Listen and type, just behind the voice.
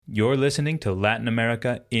You're listening to Latin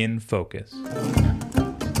America in Focus.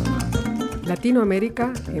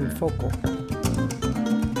 Latinoamérica en Foco.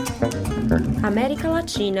 América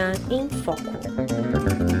Latina em Foco.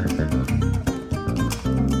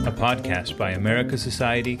 A podcast by America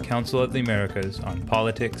Society, Council of the Americas on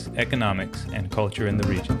politics, economics, and culture in the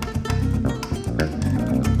region.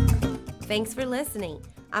 Thanks for listening.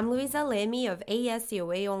 I'm Luisa Leme of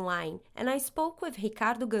ASCOA Online, and I spoke with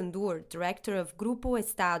Ricardo Gandur, director of Grupo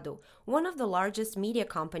Estado, one of the largest media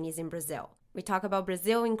companies in Brazil. We talk about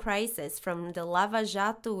Brazil in crisis, from the Lava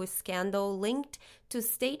Jato scandal linked to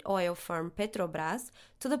state oil firm Petrobras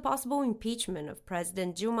to the possible impeachment of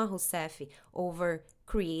President Dilma Rousseff over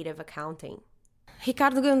creative accounting.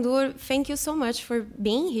 Ricardo Gandur, thank you so much for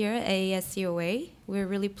being here at ASCOA. We're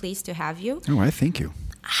really pleased to have you. Oh, I thank you.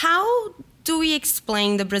 How do we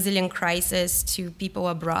explain the Brazilian crisis to people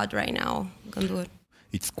abroad right now, Gandur?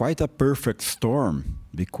 It's quite a perfect storm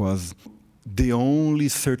because the only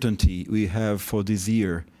certainty we have for this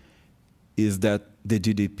year is that the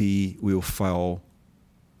GDP will fall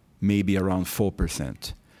maybe around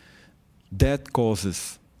 4%. That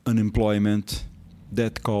causes unemployment,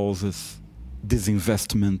 that causes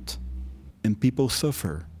disinvestment, and people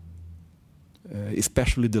suffer,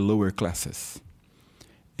 especially the lower classes.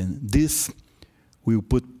 And this will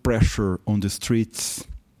put pressure on the streets,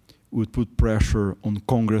 will put pressure on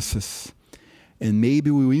congresses, and maybe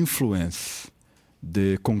will influence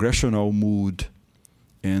the congressional mood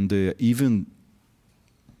and even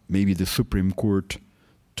maybe the Supreme Court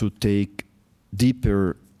to take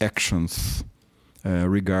deeper actions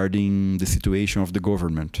regarding the situation of the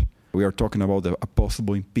government. We are talking about a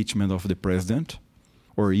possible impeachment of the president,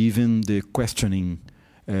 or even the questioning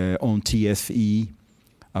on TSE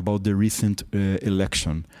about the recent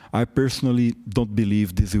election. I personally don't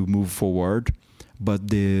believe this will move forward, but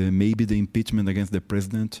maybe the impeachment against the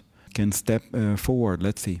president can step forward.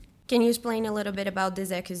 Let's see. Can you explain a little bit about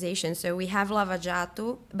this accusation? So we have Lava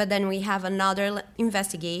Jato, but then we have another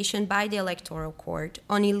investigation by the Electoral Court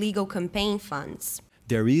on illegal campaign funds.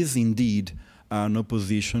 There is indeed an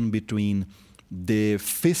opposition between the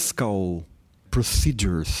fiscal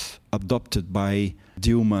procedures adopted by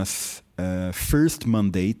Dilma's first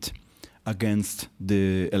mandate against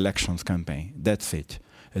the elections campaign. That's it.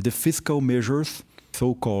 The fiscal measures,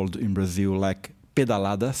 so-called in Brazil like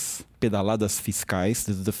pedaladas fiscais,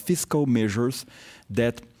 the fiscal measures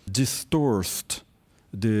that distort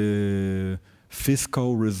the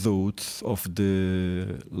fiscal results of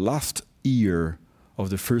the last year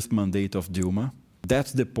of the first mandate of Dilma.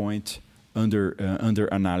 That's the point under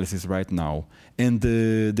analysis right now. And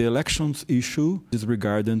the elections issue is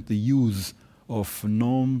regarding the use of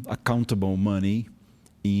non-accountable money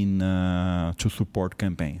to support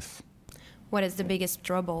campaigns. What is the biggest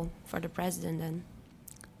trouble for the president then?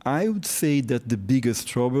 I would say that the biggest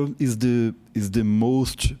trouble is the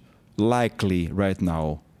most likely right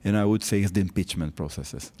now, and I would say is the impeachment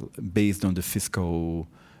processes based on the fiscal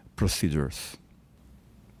procedures.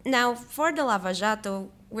 Now, for the Lava Jato,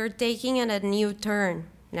 we're taking a new turn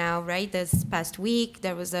now, right? This past week,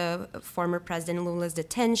 there was a former President Lula's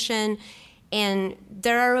detention, and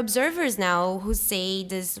there are observers now who say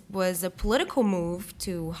this was a political move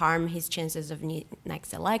to harm his chances of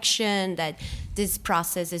next election, that this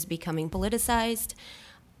process is becoming politicized.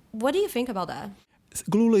 What do you think about that?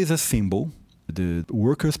 Lula is a symbol. The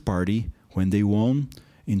Workers' Party, when they won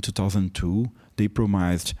in 2002, they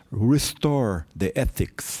promised restore the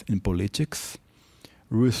ethics in politics,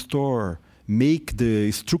 make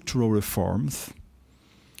the structural reforms,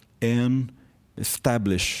 and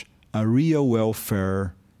establish a real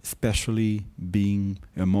welfare, especially being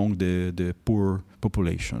among the poor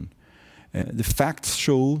population. The facts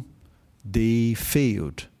show they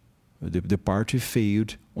failed. The party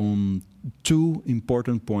failed on two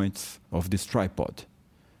important points of this tripod: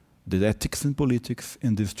 the ethics in politics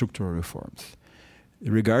and the structural reforms.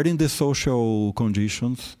 Regarding the social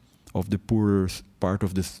conditions of the poorest part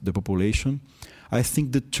of the population, I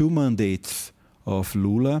think the two mandates of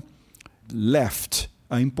Lula left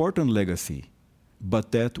an important legacy,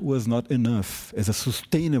 but that was not enough as a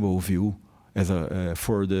sustainable view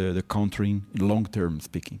for the country in long-term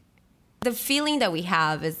speaking. The feeling that we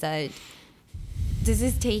have is that this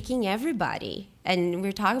is taking everybody, and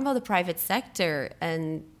we're talking about the private sector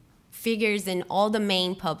and figures in all the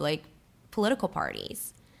main public political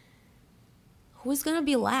parties. Who's going to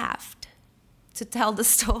be left to tell the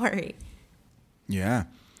story? Yeah,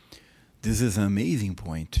 this is an amazing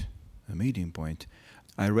point.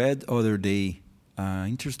 I read other day an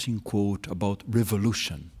interesting quote about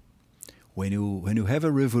revolution. When you have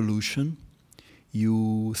a revolution,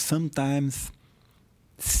 you sometimes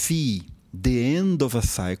see the end of a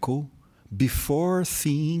cycle before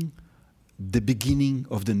seeing the beginning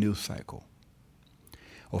of the new cycle.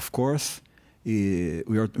 Of course, we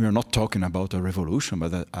are not talking about a revolution,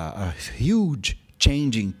 but a huge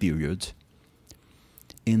changing period.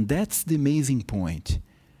 And that's the amazing point.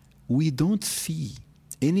 We don't see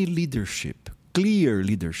any leadership, clear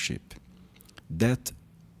leadership, that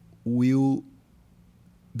will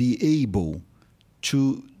be able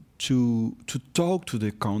to talk to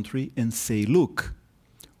the country and say, look,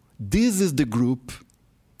 this is the group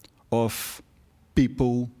of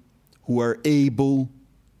people who are able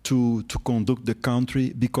to conduct the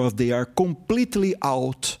country because they are completely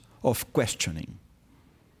out of questioning.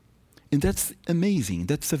 And that's amazing.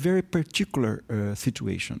 That's a very particular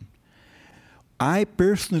situation. I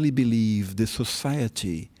personally believe the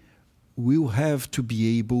society will have to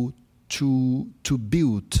be able to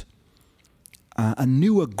build a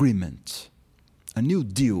new agreement, a new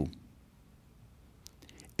deal.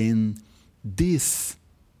 And this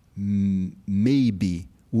maybe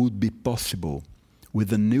would be possible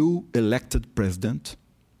with a new elected president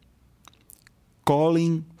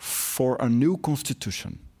calling for a new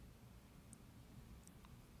constitution.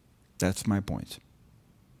 That's my point.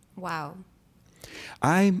 Wow.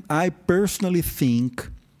 I personally think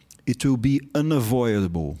it will be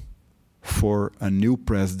unavoidable for a new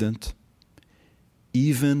president,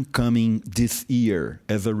 even coming this year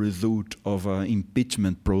as a result of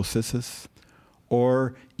impeachment processes,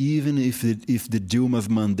 or even if the Dilma's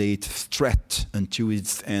mandate stretched until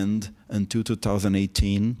its end, until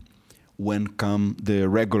 2018, when come the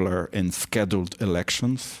regular and scheduled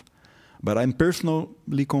elections. But I'm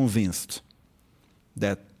personally convinced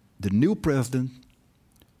that the new president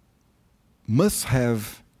must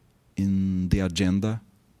have in the agenda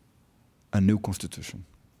a new constitution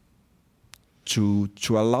to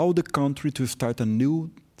allow the country to start a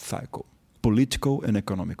new cycle, political and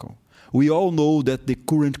economical. We all know that the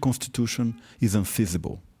current constitution is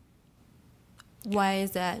unfeasible. Why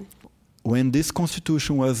is that? When this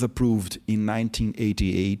constitution was approved in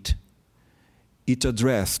 1988, it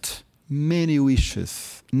addressed many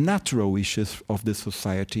wishes, natural wishes of the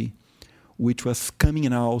society, which was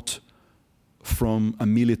coming out from a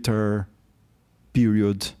military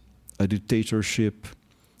period, a dictatorship,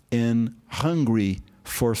 and hungry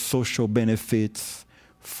for social benefits,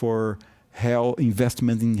 for health,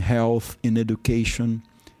 investment in health, in education.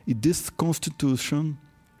 This constitution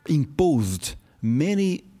imposed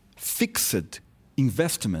many fixed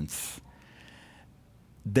investments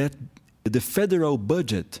that the federal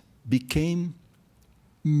budget became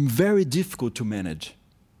very difficult to manage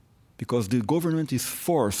because the government is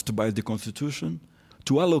forced by the constitution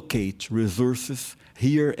to allocate resources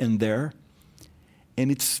here and there,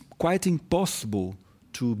 and it's quite impossible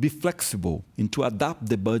to be flexible and to adapt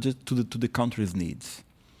the budget to the country's needs.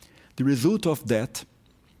 The result of that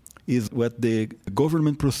is what the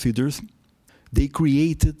government procedures, they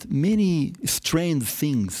created many strange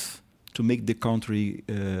things to make the country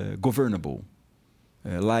governable,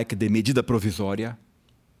 like the medida provisória,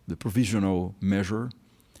 the provisional measure,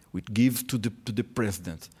 which gives to the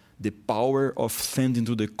president the power of sending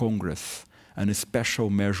to the Congress a special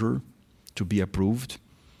measure to be approved,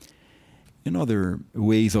 and other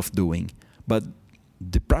ways of doing. But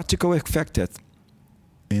the practical effect that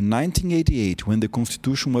in 1988, when the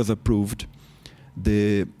Constitution was approved,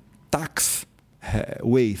 the tax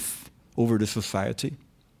weight over the society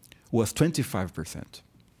was 25%.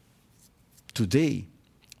 Today,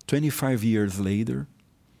 25 years later,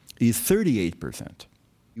 is 38%.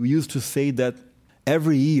 We used to say that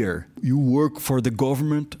every year you work for the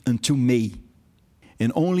government until May,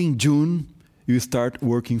 and only in June you start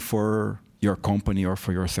working for your company or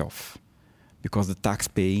for yourself, because the tax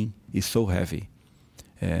paying is so heavy.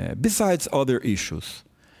 Besides other issues.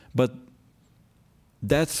 But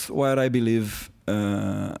that's what I believe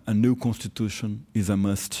a new constitution is a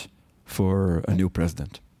must for a new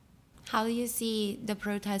president. How do you see the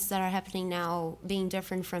protests that are happening now being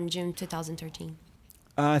different from June 2013?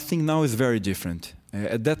 I think now is very different.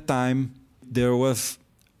 At that time, there was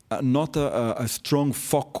not a strong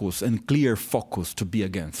focus and clear focus to be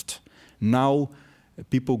against. Now,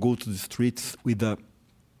 people go to the streets with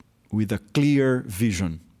a clear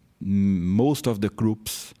vision. Most of the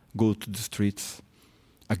groups go to the streets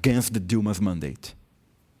against the Dilma's mandate.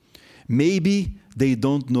 Maybe they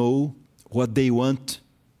don't know what they want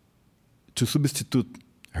to substitute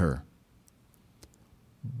her,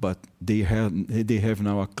 but they have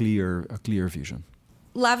now a clear vision.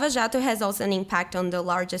 Lava Jato has also an impact on the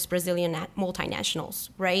largest Brazilian multinationals,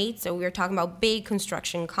 right? So we're talking about big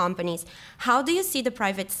construction companies. How do you see the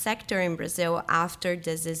private sector in Brazil after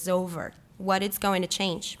this is over? What is going to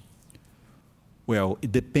change? Well,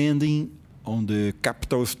 depending on the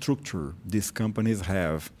capital structure these companies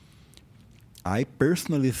have, I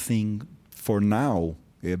personally think for now,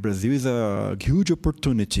 Brazil is a huge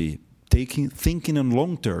opportunity, thinking on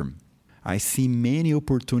long term. I see many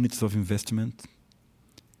opportunities of investment.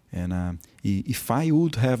 And if I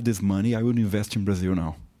would have this money, I would invest in Brazil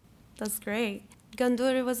now. That's great.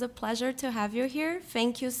 Gandour, it was a pleasure to have you here.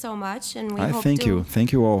 Thank you so much. And thank you.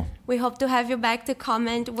 Thank you all. We hope to have you back to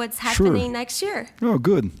comment what's happening next year. Oh,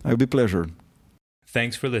 good. It'll be a pleasure.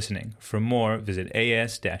 Thanks for listening. For more, visit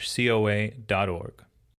as-coa.org.